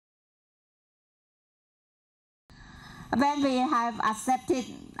When we have accepted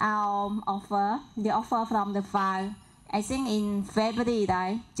our offer, the offer from the file, I think in February,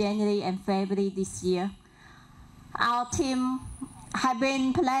 right? January and February this year, our team have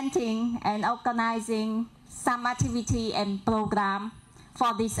been planning and organizing some activity and program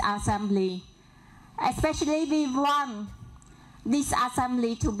for this assembly. Especially we want this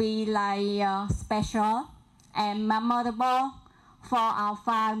assembly to be like special and memorable for our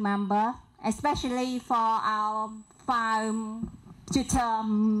file member, especially for our file future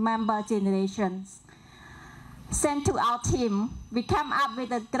member generations. Sent to our team, we come up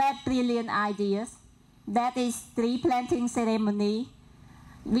with a great brilliant ideas. That is tree planting ceremony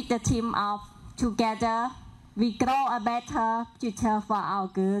with the team of together we grow a better future for our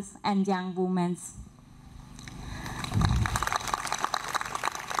girls and young women.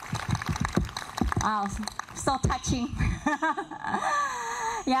 Oh, so touching.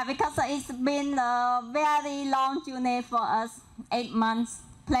 Yeah, because it's been a very long journey for us, 8 months,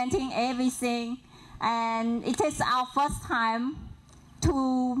 planting everything. And it is our first time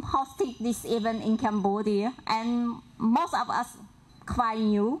to host this event in Cambodia. And most of us quite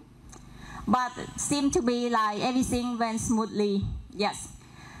new, but seem to be like everything went smoothly. Yes.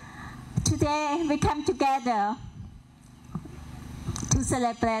 Today we come together to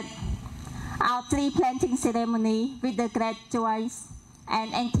celebrate our tree planting ceremony with the great joys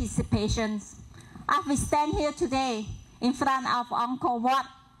and anticipations. As we stand here today in front of Angkor Wat,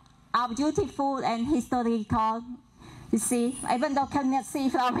 our beautiful and historical, you see, even though I cannot see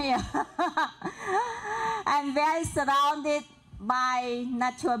from here, and very surrounded by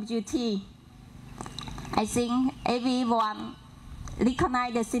natural beauty. I think everyone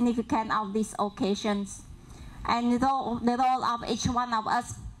recognize the significance of these occasions and the role of each one of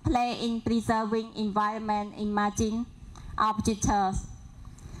us play in preserving environment, imagine our futures.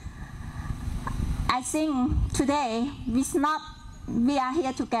 I think today we are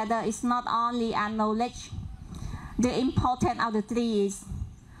here together is not only acknowledge the importance of the trees,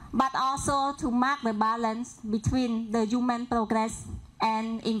 but also to mark the balance between the human progress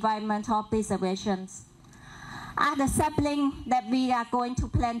and environmental preservation. As the sapling that we are going to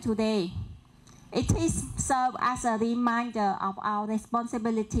plant today, it is served as a reminder of our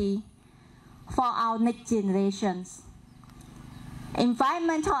responsibility for our next generations.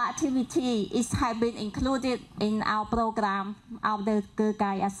 Environmental activity has been included in our program of the Girl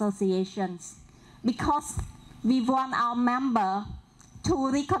Guide associations because we want our members to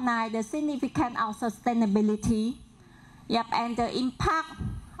recognize the significance of sustainability, and the impact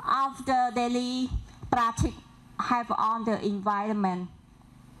of the daily practice have on the environment.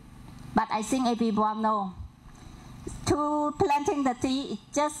 But I think everyone knows, to planting the tree is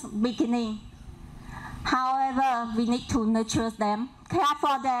just beginning. However, we need to nurture them, care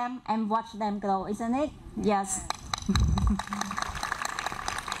for them, and watch them grow, isn't it? Yes.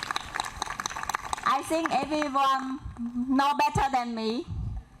 I think everyone knows better than me.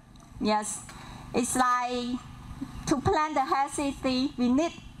 Yes. It's like to plant the healthy tree, we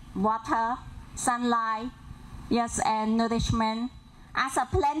need water, sunlight, yes, and nourishment. As a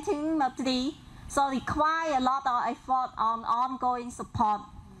planting a tree, so require a lot of effort on ongoing support,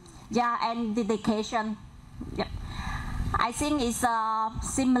 and dedication. I think it's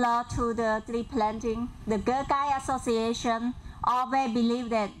similar to the tree planting. The Girl Guide Association always believe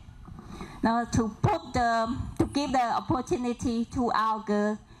that to give the opportunity to our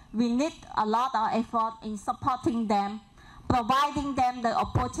girls, we need a lot of effort in supporting them, providing them the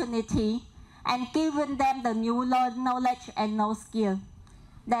opportunity, and giving them the new knowledge and no skill.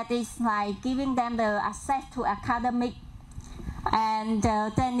 That is like giving them the access to academic and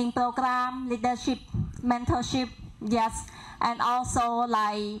training program, leadership, mentorship, yes, and also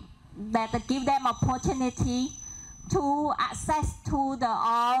like that give them opportunity to access to the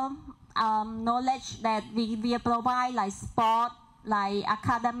all knowledge that we provide, like sport, like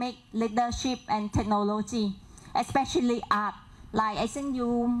academic, leadership, and technology, especially art. Like I think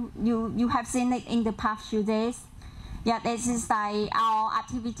you have seen it in the past few days. Yeah, this is like our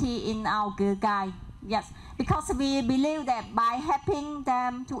activity in our Girl Guide. Yes, because we believe that by helping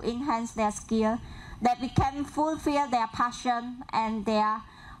them to enhance their skill, that we can fulfill their passion and their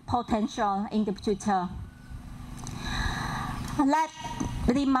potential in the future. Let's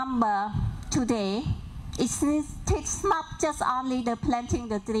remember today, it's not just only the planting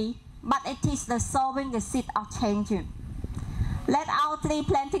the tree, but it is the sowing the seed of change. Let our tree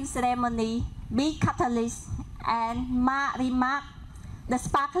planting ceremony be catalyst and remark the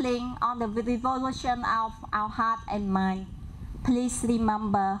sparkling on the revolution of our heart and mind. Please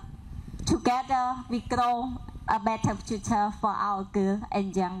remember, together we grow a better future for our girls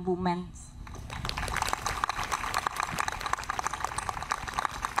and young women.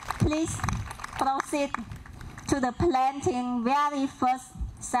 please proceed to the planting very first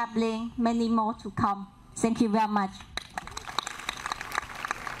sapling, many more to come. Thank you very much.